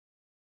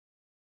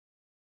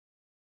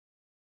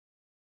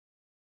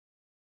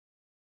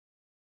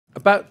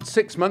About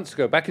 6 months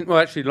ago, well,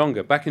 actually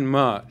longer, back in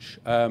March,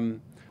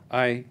 let's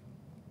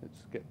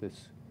get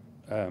this,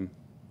 that's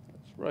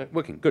right,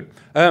 working, good.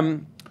 I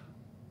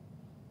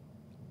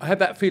had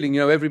that feeling,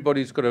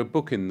 everybody's got a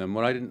book in them.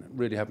 Well, I didn't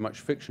really have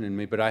much fiction in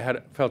me, but I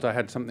felt I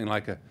had something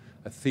like a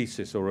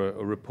thesis or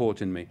a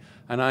report in me.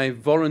 And I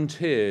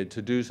volunteered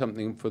to do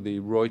something for the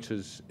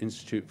Reuters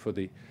Institute for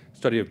the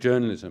Study of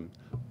Journalism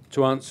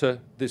to answer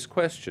this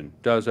question: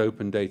 does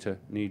open data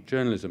need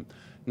journalism?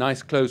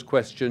 Nice closed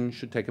question,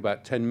 should take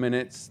about 10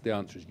 minutes. The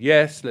answer is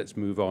yes. Let's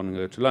move on and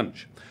go to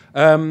lunch.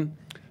 Of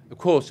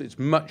course, it's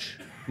much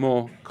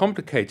more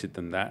complicated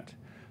than that.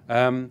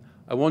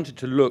 I wanted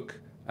to look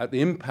at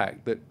the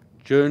impact that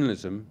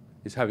journalism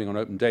is having on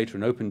open data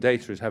and open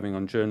data is having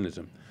on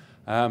journalism.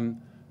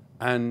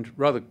 And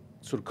rather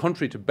sort of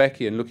contrary to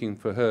Becky and looking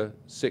for her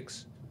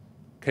 6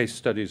 case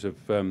studies of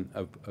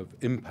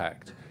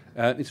impact,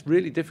 it's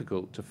really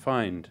difficult to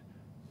find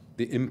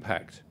the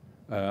impact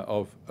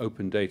of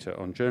open data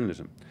on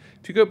journalism.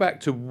 If you go back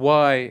to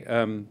why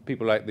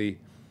people like the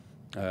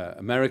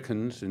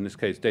Americans, in this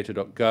case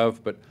data.gov,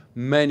 but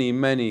many,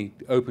 many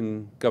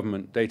open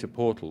government data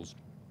portals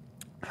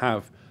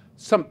have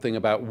something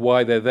about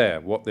why they're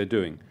there, what they're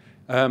doing.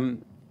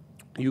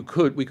 We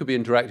could be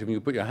interactive and you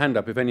could put your hand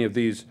up if any of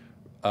these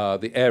are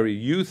the area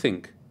you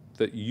think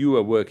that you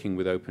are working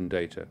with open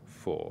data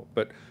for.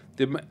 But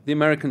the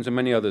Americans and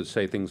many others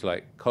say things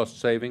like cost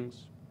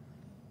savings.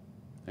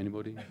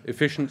 Anybody?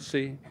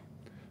 Efficiency,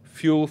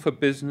 fuel for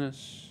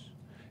business,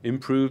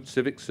 improved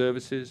civic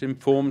services,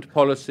 informed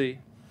policy,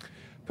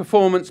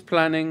 performance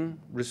planning,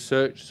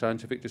 research,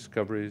 scientific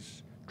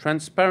discoveries,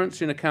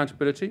 transparency and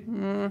accountability,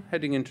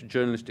 heading into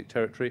journalistic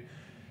territory,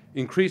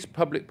 increased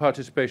public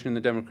participation in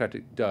the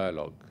democratic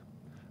dialogue.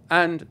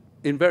 And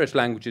in various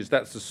languages,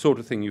 that's the sort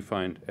of thing you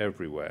find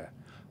everywhere.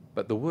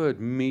 But the word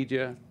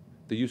media,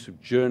 the use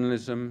of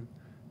journalism,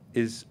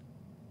 is,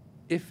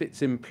 if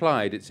it's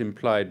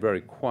implied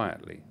very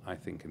quietly, I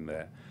think, in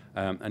there.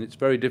 And it's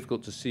very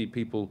difficult to see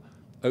people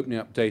opening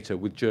up data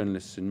with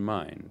journalists in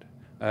mind.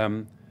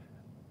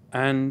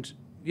 And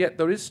yet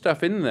there is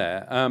stuff in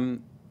there.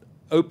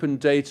 Open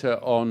data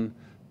on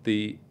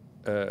the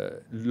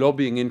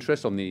lobbying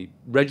interest, on the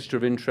register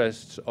of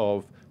interests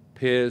of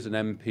peers and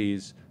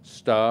MPs'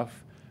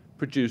 staff,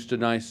 produced a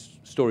nice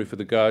story for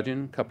The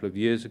Guardian a couple of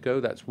years ago.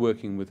 That's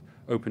working with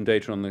open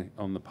data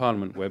on the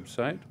Parliament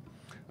website.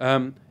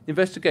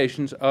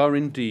 Investigations are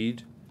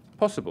indeed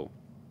possible.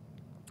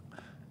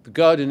 The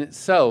Guardian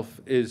itself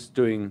is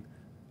doing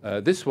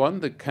this one,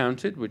 The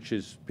Counted, which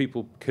is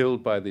people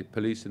killed by the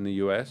police in the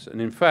US.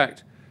 And in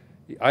fact,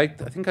 I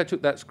think I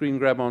took that screen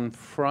grab on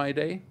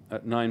Friday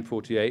at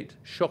 9:48.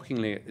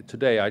 Shockingly,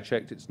 today I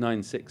checked, it's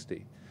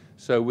 9:60.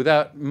 So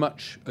without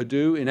much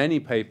ado, in any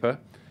paper,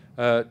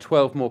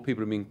 12 more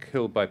people have been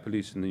killed by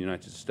police in the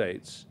United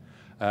States.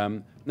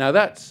 Now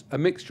that's a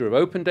mixture of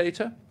open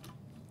data,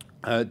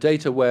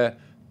 data where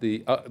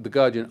the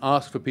Guardian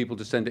asked for people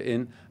to send it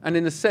in, and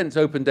in a sense,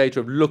 open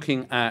data of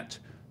looking at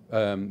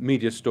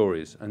media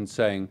stories and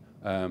saying,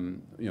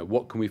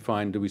 what can we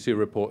find? Do we see a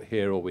report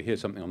here, or we hear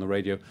something on the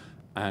radio?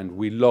 And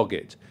we log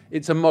it.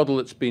 It's a model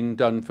that's been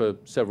done for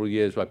several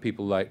years by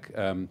people like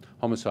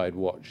Homicide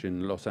Watch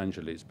in Los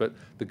Angeles. But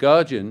The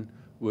Guardian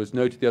was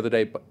noted the other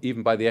day,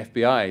 even by the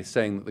FBI,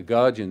 saying that The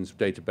Guardian's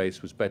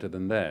database was better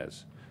than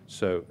theirs.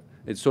 So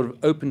it's sort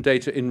of open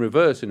data in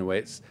reverse in a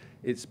way.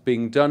 It's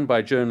being done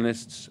by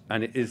journalists,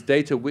 and it is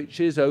data which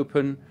is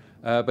open,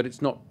 but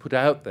it's not put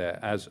out there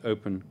as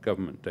open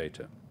government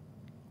data.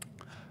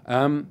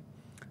 And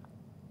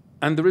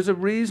there is a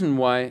reason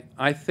why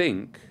I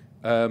think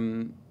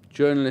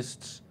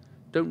journalists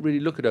don't really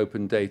look at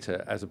open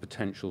data as a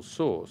potential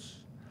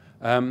source.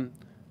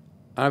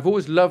 I've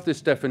always loved this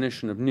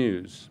definition of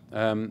news,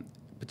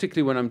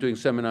 particularly when I'm doing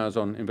seminars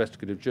on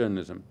investigative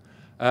journalism.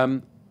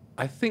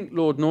 I think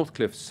Lord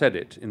Northcliffe said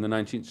it in the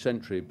 19th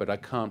century, but I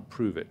can't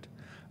prove it.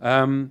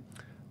 And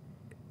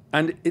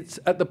it's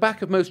at the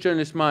back of most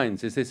journalists'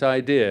 minds is this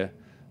idea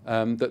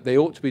that they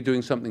ought to be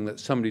doing something that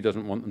somebody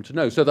doesn't want them to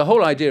know. So the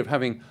whole idea of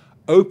having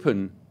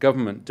open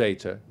government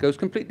data goes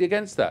completely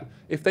against that.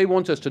 If they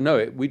want us to know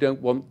it, we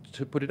don't want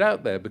to put it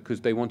out there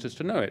because they want us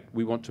to know it.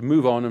 We want to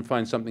move on and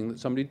find something that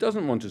somebody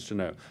doesn't want us to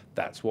know.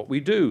 That's what we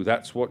do.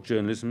 That's what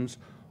journalism's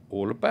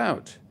all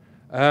about.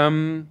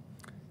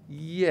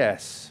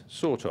 Yes,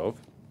 sort of.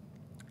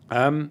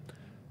 The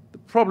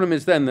problem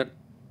is then that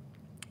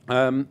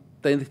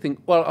they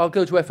think, well, I'll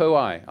go to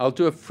FOI. I'll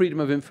do a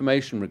Freedom of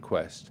Information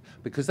request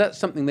because that's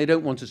something they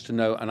don't want us to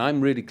know, and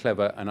I'm really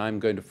clever, and I'm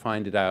going to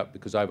find it out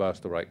because I've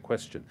asked the right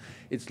question.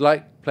 It's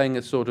like playing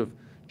a sort of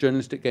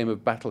journalistic game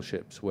of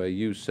battleships where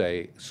you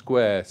say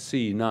square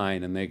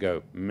C9 and they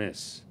go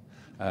miss,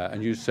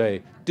 and you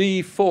say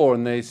D4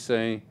 and they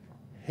say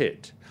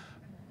hit.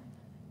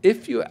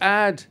 If you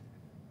add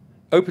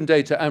open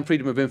data and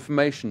freedom of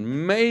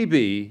information,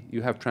 maybe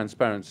you have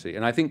transparency.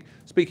 And I think,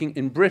 speaking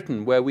in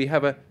Britain, where we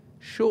have a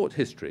short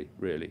history,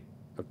 really,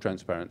 of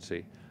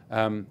transparency,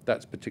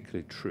 that's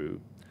particularly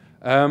true.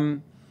 There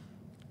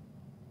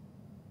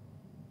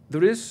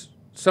is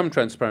some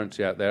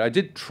transparency out there. I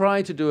did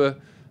try to do a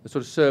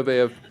sort of survey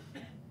of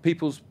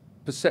people's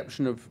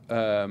perception of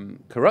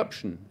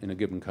corruption in a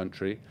given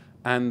country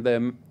and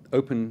their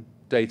open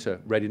data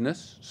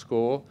readiness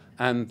score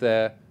and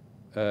their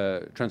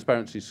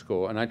transparency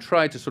score. And I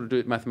tried to sort of do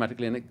it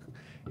mathematically, and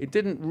it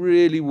didn't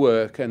really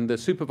work. And the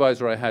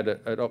supervisor I had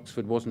at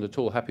Oxford wasn't at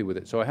all happy with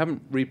it, so I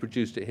haven't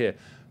reproduced it here.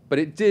 But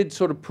it did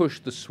sort of push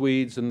the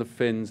Swedes and the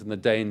Finns and the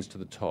Danes to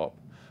the top,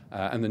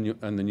 and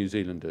the New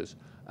Zealanders.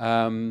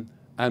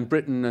 And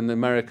Britain and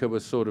America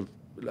was sort of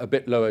a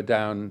bit lower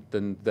down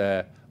than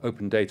their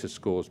open data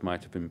scores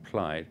might have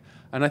implied.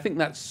 And I think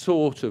that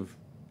sort of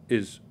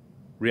is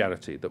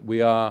reality, that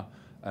we are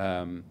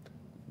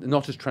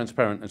not as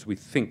transparent as we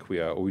think we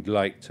are or we'd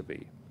like to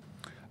be.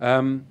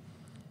 And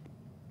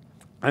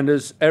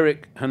as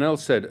Eric Hanel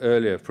said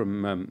earlier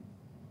from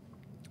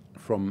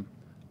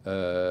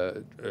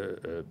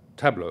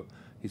Tableau,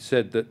 he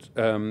said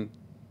that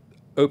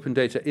open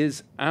data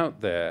is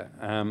out there,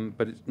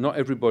 but not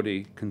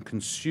everybody can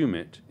consume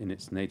it in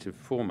its native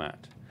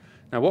format.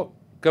 Now, what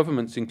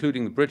governments,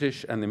 including the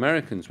British and the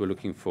Americans, were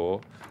looking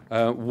for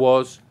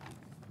was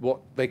what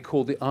they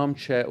call the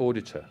armchair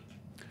auditor.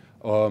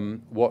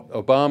 What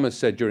Obama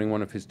said during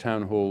one of his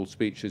town hall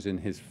speeches in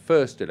his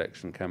first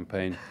election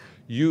campaign,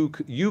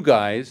 you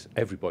guys,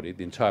 everybody,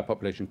 the entire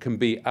population, can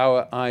be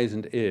our eyes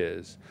and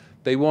ears.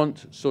 They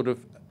want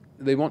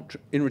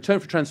in return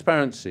for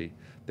transparency,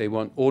 they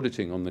want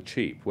auditing on the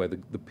cheap, where the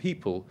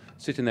people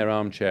sit in their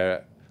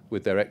armchair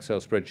with their Excel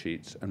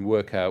spreadsheets and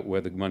work out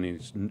where the money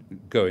is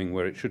going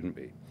where it shouldn't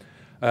be.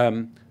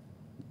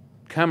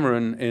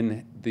 Cameron,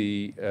 in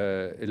the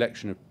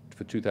election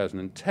for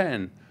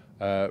 2010,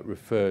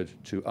 referred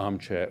to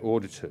armchair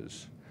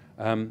auditors.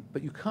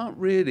 But you can't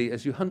really,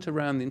 as you hunt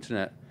around the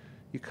internet,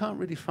 you can't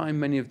really find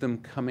many of them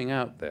coming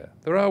out there.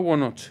 There are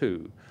one or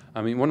two.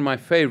 I mean, one of my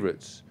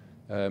favorites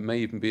may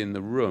even be in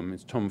the room.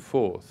 It's Tom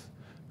Forth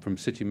from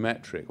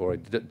Citymetric, or I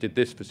did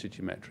this for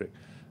Citymetric.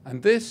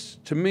 And this,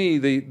 to me,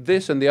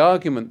 this and the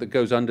argument that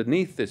goes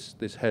underneath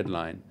this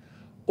headline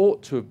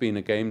ought to have been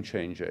a game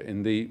changer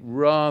in the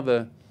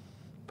rather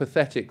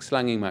pathetic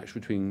slanging match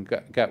between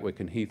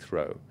Gatwick and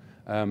Heathrow,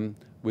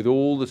 with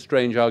all the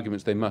strange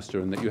arguments they muster,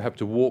 and that you have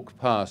to walk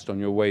past on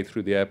your way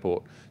through the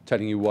airport,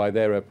 telling you why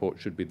their airport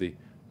should be the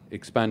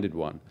expanded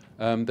one.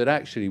 That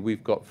actually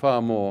we've got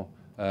far more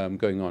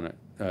going on at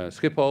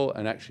Schiphol,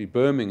 and actually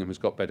Birmingham has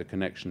got better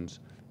connections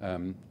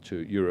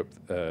to Europe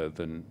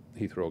than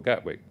Heathrow or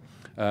Gatwick.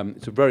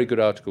 It's a very good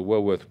article,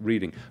 well worth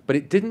reading. But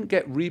it didn't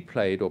get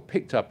replayed or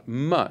picked up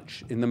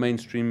much in the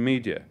mainstream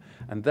media.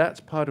 And that's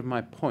part of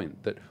my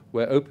point, that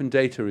where open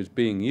data is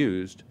being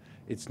used,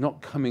 it's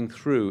not coming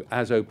through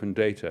as open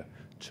data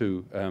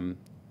to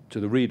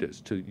the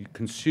readers, to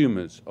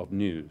consumers of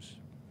news.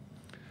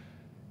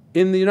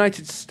 In the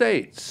United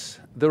States,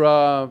 there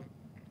are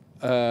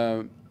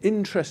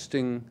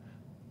interesting,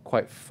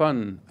 quite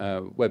fun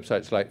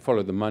websites like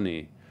Follow the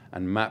Money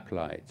and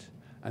Maplight.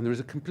 And there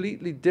is a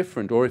completely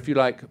different, or if you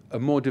like, a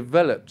more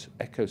developed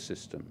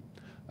ecosystem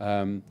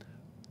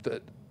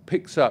that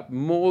picks up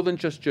more than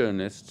just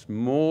journalists,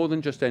 more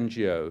than just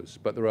NGOs,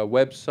 but there are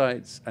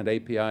websites and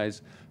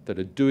APIs that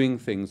are doing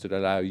things that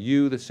allow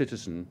you, the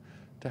citizen,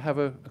 to have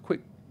a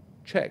quick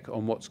check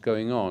on what's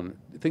going on.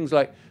 Things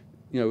like,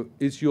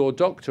 is your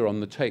doctor on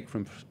the take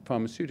from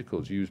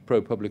pharmaceuticals? Use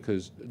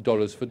ProPublica's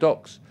Dollars for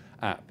Docs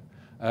app.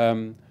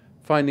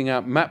 Finding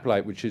out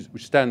Maplight, which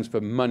stands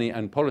for Money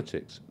and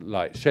Politics,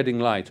 shedding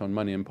light on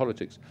money and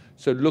politics.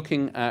 So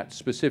looking at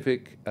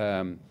specific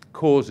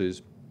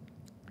causes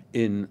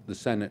in the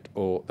Senate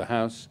or the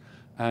House,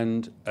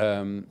 and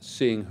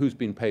seeing who's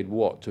been paid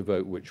what to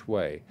vote which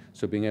way.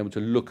 So being able to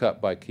look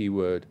up by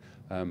keyword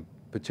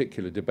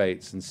particular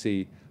debates and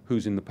see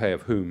who's in the pay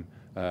of whom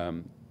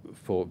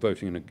for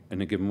voting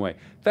in a given way.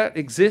 That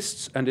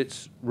exists, and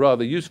it's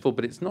rather useful,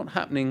 but it's not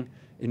happening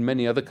in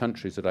many other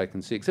countries that I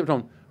can see, except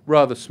on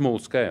rather small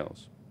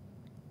scales.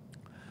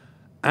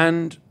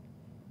 And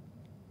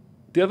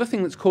the other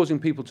thing that's causing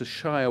people to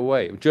shy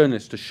away,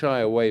 journalists to shy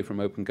away from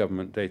open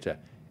government data,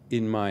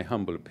 in my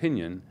humble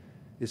opinion,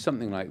 is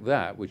something like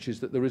that, which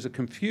is that there is a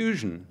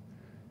confusion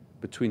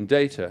between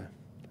data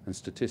and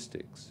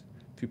statistics.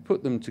 If you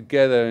put them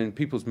together in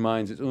people's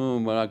minds, it's, oh,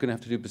 well, I'm going to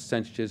have to do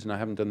percentages, and I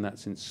haven't done that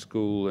since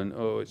school, and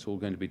oh, it's all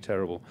going to be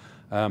terrible.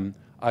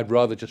 I'd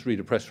rather just read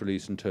a press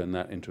release and turn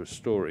that into a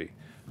story.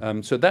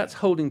 So that's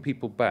holding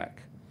people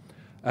back.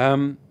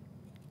 There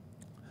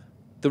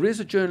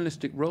is a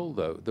journalistic role,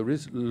 though. There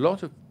is a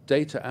lot of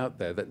data out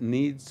there that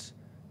needs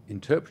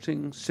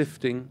interpreting,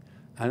 sifting,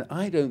 and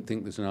I don't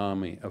think there's an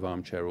army of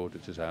armchair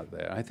auditors out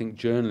there. I think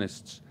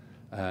journalists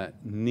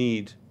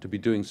need to be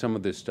doing some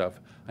of this stuff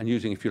and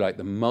using, if you like,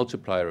 the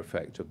multiplier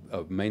effect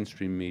of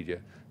mainstream media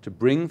to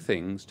bring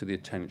things to the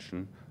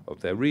attention of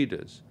their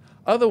readers.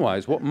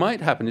 Otherwise, what might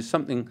happen is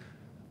something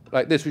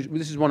like this.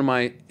 This is one of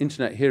my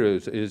internet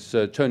heroes, is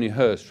Tony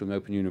Hurst from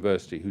Open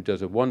University, who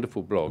does a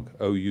wonderful blog,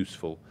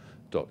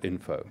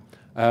 ouseful.info.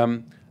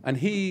 And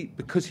he,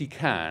 because he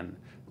can,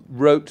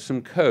 wrote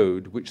some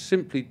code which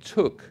simply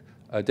took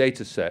a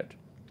data set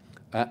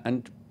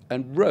and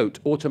and wrote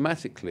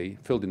automatically,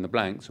 filled in the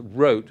blanks,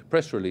 wrote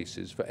press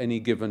releases for any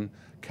given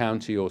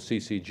county or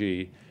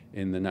CCG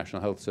in the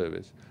National Health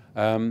Service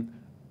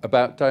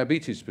about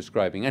diabetes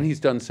prescribing, and he's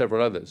done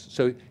several others.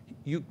 So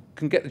you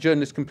can get the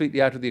journalists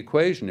completely out of the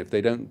equation if they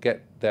don't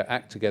get their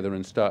act together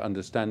and start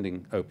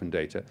understanding open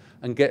data,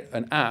 and get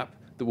an app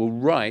that will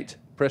write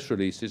press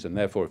releases, and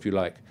therefore, if you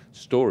like,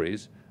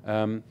 stories,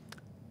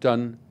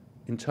 done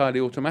entirely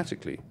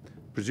automatically.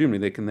 Presumably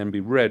they can then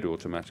be read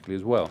automatically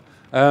as well.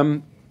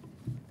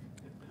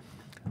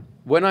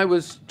 When I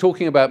was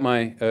talking about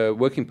my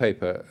working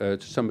paper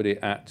to somebody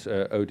at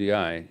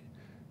ODI,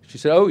 she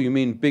said, "Oh, you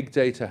mean big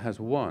data has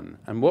won?"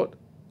 And what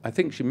I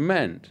think she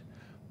meant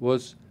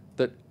was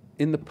that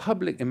in the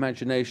public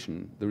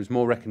imagination, there is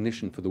more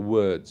recognition for the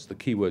words, the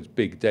keywords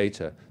big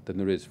data, than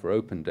there is for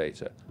open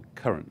data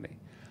currently.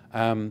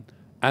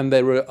 And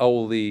there are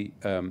all the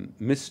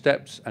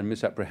missteps and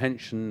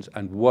misapprehensions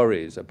and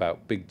worries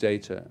about big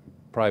data,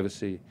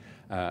 privacy,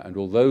 and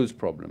all those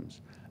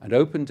problems. And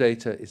open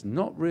data is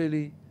not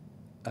really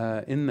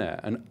in there.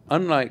 And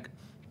unlike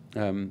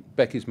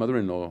Becky's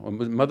mother-in-law, or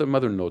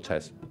mother-in-law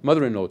test,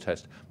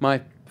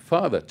 my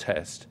father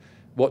test,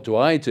 what do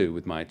I do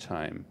with my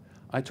time?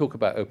 I talk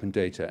about open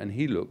data, and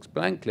he looks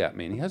blankly at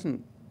me, and he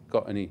hasn't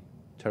got any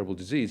terrible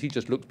disease. He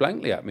just looks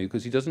blankly at me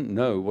because he doesn't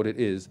know what it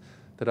is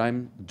that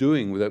I'm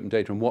doing with open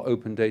data and what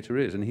open data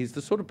is. And he's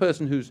the sort of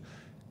person who's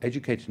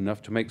educated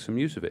enough to make some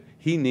use of it.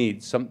 He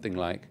needs something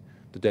like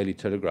the Daily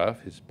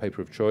Telegraph, his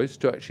paper of choice,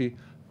 to actually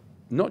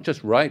not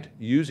just write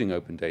using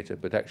open data,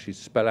 but actually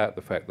spell out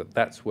the fact that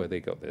that's where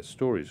they got their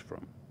stories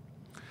from.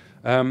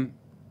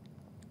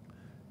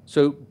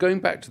 So going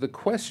back to the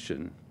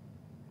question,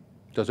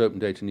 does open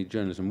data need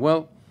journalism?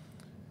 Well,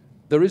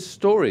 there are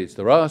stories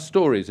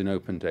in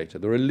open data.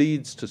 There are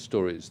leads to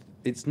stories.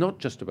 It's not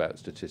just about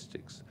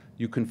statistics.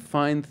 You can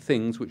find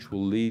things which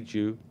will lead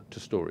you to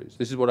stories.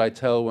 This is what I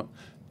tell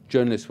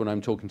journalists when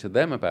I'm talking to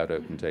them about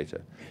open data.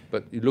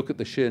 But you look at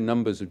the sheer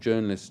numbers of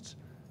journalists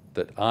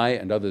that I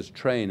and others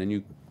train, and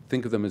you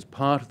think of them as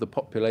part of the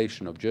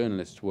population of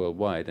journalists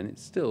worldwide, and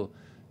it's still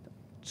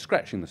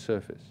scratching the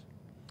surface.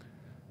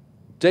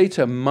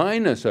 Data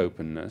minus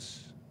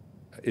openness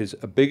is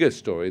a bigger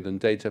story than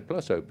data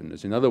plus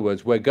openness. In other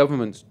words, where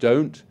governments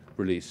don't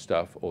release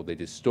stuff, or they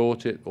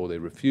distort it, or they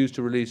refuse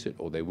to release it,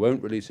 or they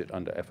won't release it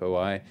under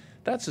FOI,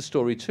 that's a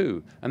story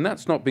too. And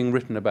that's not being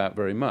written about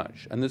very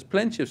much. And there's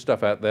plenty of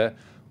stuff out there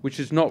which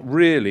is not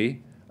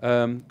really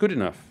good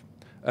enough.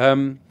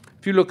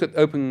 If you look at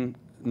Open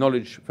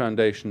Knowledge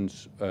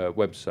Foundation's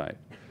website,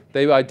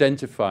 they've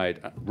identified,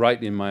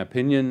 rightly in my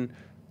opinion,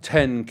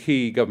 10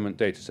 key government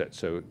data sets.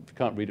 So if you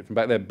can't read it from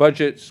back there: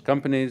 budgets,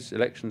 companies,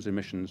 elections,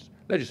 emissions,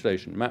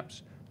 legislation,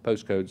 maps,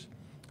 postcodes,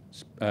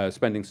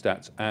 spending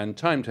stats, and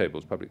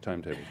timetables, public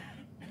timetables.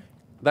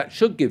 That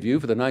should give you,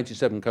 for the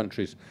 97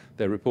 countries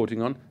they're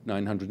reporting on,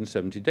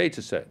 970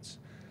 data sets.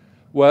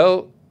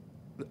 Well,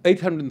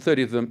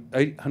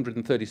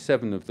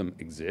 837 of them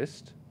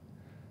exist.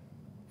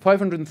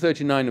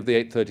 539 of the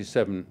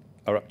 837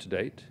 are up to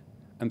date,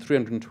 and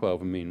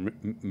 312 are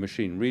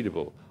machine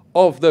readable.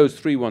 Of those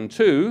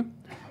 312,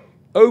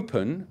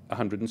 open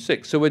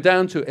 106. So we're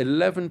down to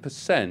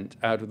 11%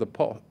 out of the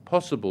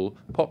possible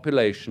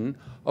population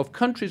of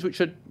countries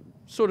which are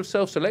sort of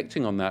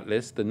self-selecting on that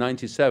list. The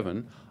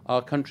 97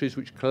 are countries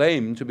which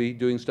claim to be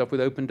doing stuff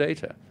with open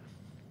data.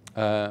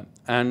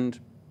 And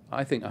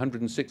I think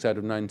 106 out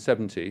of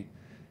 970,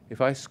 if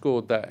I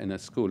scored that in a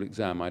school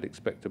exam, I'd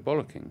expect a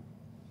bollocking.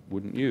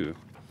 Wouldn't you?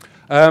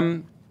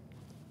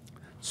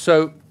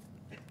 So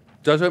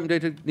does open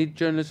data need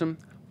journalism?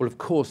 Well, of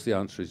course the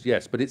answer is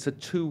yes, but it's a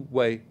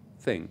two-way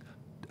thing.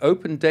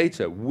 Open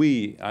data,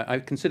 I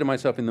consider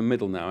myself in the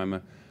middle now.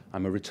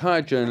 I'm a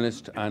retired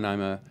journalist, and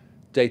I'm a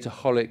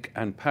dataholic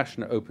and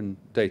passionate open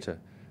data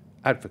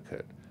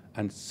advocate.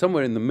 And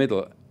somewhere in the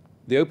middle,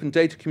 the open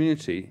data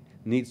community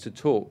needs to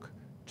talk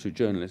to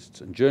journalists,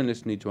 and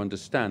journalists need to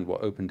understand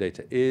what open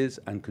data is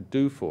and could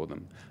do for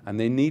them. And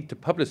they need to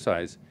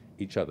publicize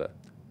each other.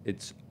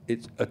 It's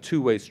a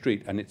two-way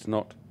street, and it's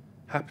not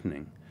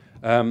happening.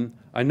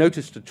 I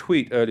noticed a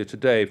tweet earlier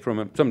today from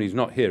somebody who's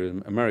not here,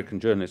 an American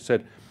journalist,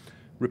 said,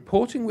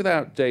 "Reporting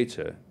without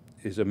data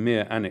is a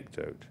mere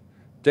anecdote.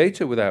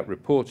 Data without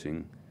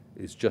reporting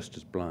is just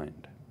as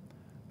blind."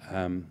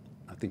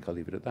 I think I'll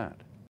leave it at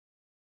that.